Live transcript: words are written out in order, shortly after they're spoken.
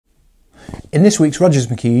In this week's Rogers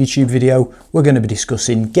McHugh YouTube video, we're going to be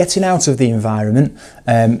discussing getting out of the environment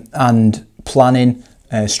and planning,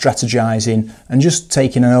 strategizing, and just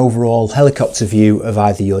taking an overall helicopter view of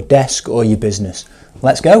either your desk or your business.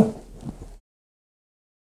 Let's go.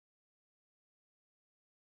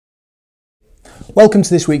 Welcome to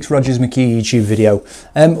this week's Rogers McHugh YouTube video.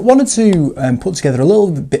 Wanted to put together a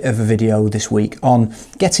little bit of a video this week on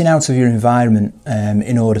getting out of your environment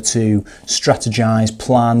in order to strategize,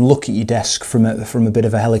 plan, look at your desk from a bit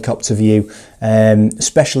of a helicopter view,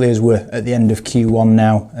 especially as we're at the end of Q1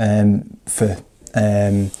 now.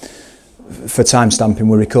 For time stamping,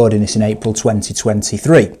 we're recording this in April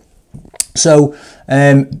 2023. So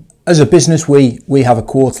as a business, we have a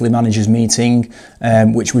quarterly managers meeting,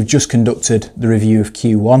 which we've just conducted the review of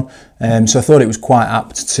Q1. So I thought it was quite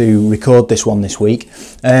apt to record this one this week.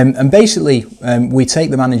 And basically, we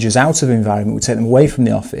take the managers out of environment, we take them away from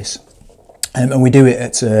the office, and we do it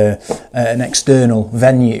at an external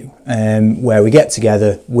venue where we get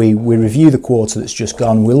together, we review the quarter that's just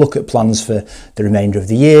gone, we look at plans for the remainder of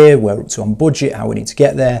the year, where we're up to on budget, how we need to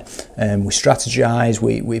get there, we strategise,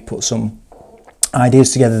 we put some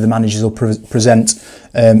ideas together. The managers will present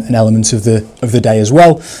an element of the day as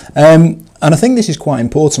well, and I think this is quite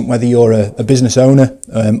important whether you're a business owner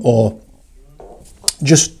or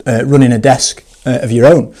just running a desk of your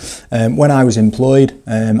own. When I was employed,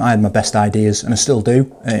 I had my best ideas, and I still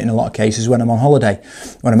do in a lot of cases when I'm on holiday.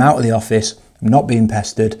 When I'm out of the office, I'm not being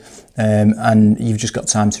pestered, and you've just got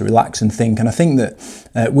time to relax and think. And I think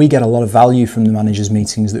that we get a lot of value from the managers'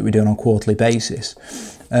 meetings that we do on a quarterly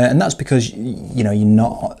basis. And that's because you're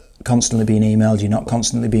not constantly being emailed, you're not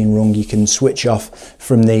constantly being rung. You can switch off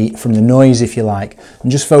from the noise, if you like, and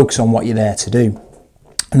just focus on what you're there to do.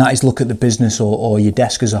 And that is look at the business or your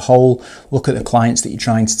desk as a whole, look at the clients that you're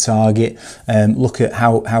trying to target, look at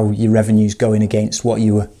how your revenue's going against what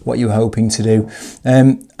you were hoping to do.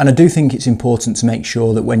 And I do think it's important to make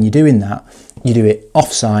sure that when you're doing that, you do it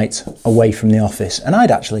off-site, away from the office. And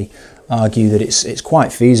I'd actually argue that it's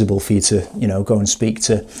quite feasible for you to go and speak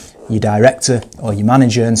to your director or your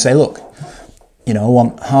manager and say, look, I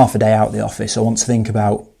want half a day out of the office. I want to think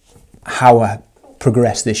about how I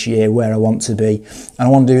progress this year, where I want to be, and I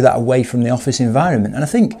want to do that away from the office environment. And I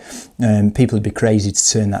think people would be crazy to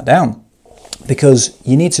turn that down, because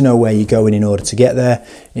you need to know where you're going in order to get there.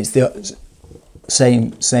 It's the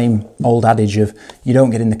same old adage of you don't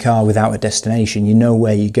get in the car without a destination. You know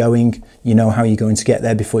where you're going, you know how you're going to get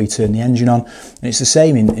there before you turn the engine on. And it's the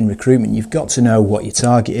same in recruitment. You've got to know what your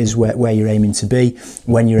target is, where you're aiming to be,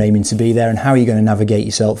 when you're aiming to be there, and how you're going to navigate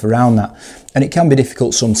yourself around that. And it can be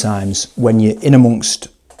difficult sometimes when you're in amongst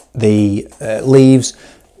the leaves,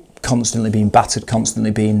 constantly being battered,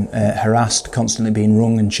 constantly being harassed, constantly being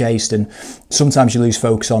rung and chased, and sometimes you lose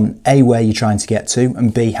focus on A, where you're trying to get to,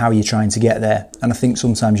 and B, how you're trying to get there. And I think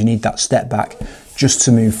sometimes you need that step back just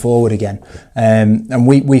to move forward again. And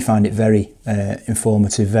we find it very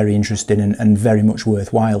informative, very interesting, and very much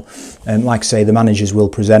worthwhile. Like I say, the managers will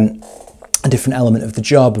present a different element of the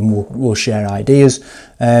job, and we'll share ideas,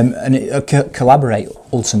 and collaborate.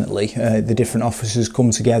 Ultimately, the different officers come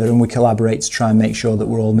together and we collaborate to try and make sure that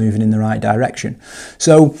we're all moving in the right direction.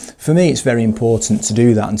 So for me, it's very important to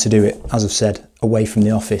do that, and to do it, as I've said, away from the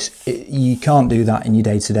office. You can't do that in your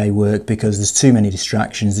day-to-day work because there's too many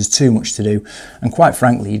distractions, there's too much to do, and quite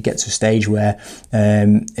frankly, you'd get to a stage where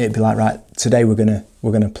it'd be like, right, today we're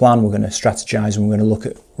gonna plan, we're gonna strategize, and we're gonna look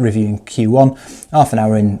at reviewing Q1. Half an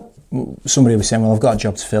hour in, somebody was saying, well, I've got a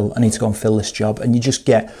job to fill, I need to go and fill this job, and you just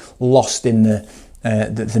get lost in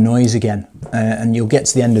the noise again, and you'll get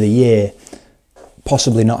to the end of the year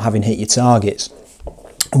possibly not having hit your targets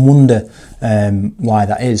and wonder why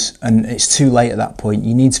that is. And it's too late at that point.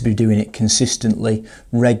 You need to be doing it consistently,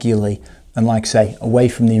 regularly, and like I say, away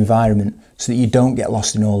from the environment, so that you don't get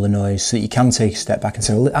lost in all the noise, so that you can take a step back and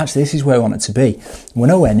say, well, actually, this is where I want it to be. We're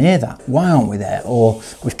nowhere near that. Why aren't we there? Or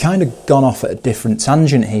we've kind of gone off at a different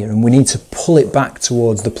tangent here, and we need to pull it back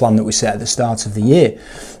towards the plan that we set at the start of the year.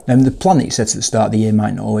 And the plan that you set at the start of the year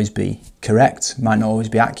might not always be correct, might not always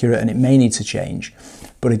be accurate, and it may need to change.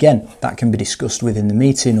 But again, that can be discussed within the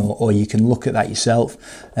meeting, or you can look at that yourself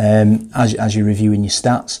as you're reviewing your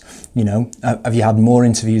stats. Have you had more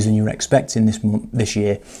interviews than you were expecting this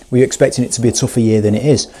year? Were you expecting it to be a tougher year than it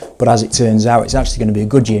is? But as it turns out, it's actually going to be a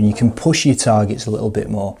good year, and you can push your targets a little bit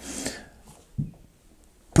more.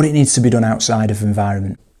 But it needs to be done outside of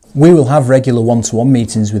environment. We will have regular one-to-one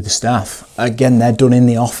meetings with the staff. Again, they're done in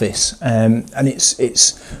the office, and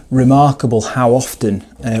it's remarkable how often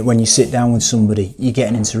when you sit down with somebody, you're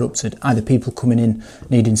getting interrupted. Either people coming in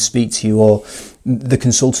needing to speak to you, or the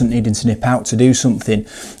consultant needing to nip out to do something,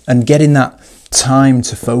 and getting that time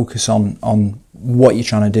to focus on what you're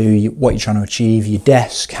trying to do, what you're trying to achieve, your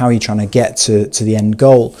desk, how you're trying to get to the end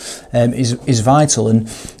goal is vital. And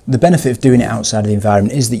the benefit of doing it outside of the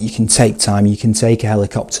environment is that you can take time, you can take a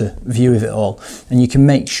helicopter view of it all, and you can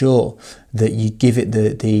make sure that you give it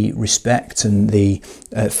the respect and the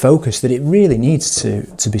focus that it really needs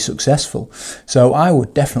to be successful. So I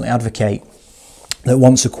would definitely advocate that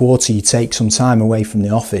once a quarter you take some time away from the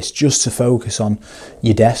office just to focus on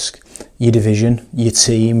your desk, your division, your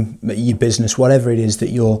team, your business, whatever it is that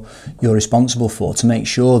you're responsible for, to make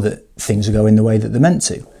sure that things are going the way that they're meant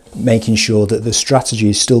to, making sure that the strategy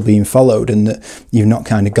is still being followed and that you've not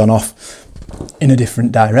kind of gone off in a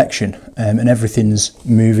different direction, and everything's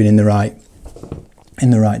moving in the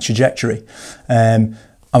right trajectory.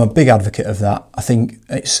 I'm a big advocate of that. I think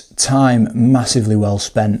it's time massively well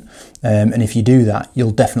spent, and if you do that,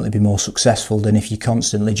 you'll definitely be more successful than if you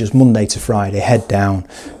constantly just Monday to Friday, head down,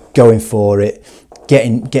 going for it,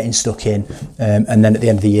 getting stuck in, and then at the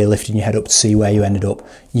end of the year lifting your head up to see where you ended up.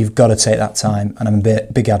 You've got to take that time, and I'm a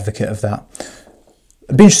big advocate of that.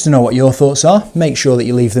 I'd be interested to know what your thoughts are. Make sure that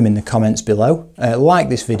you leave them in the comments below. Like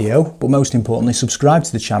this video, but most importantly, subscribe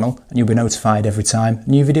to the channel and you'll be notified every time a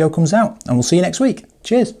new video comes out. And we'll see you next week.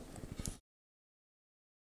 Cheers.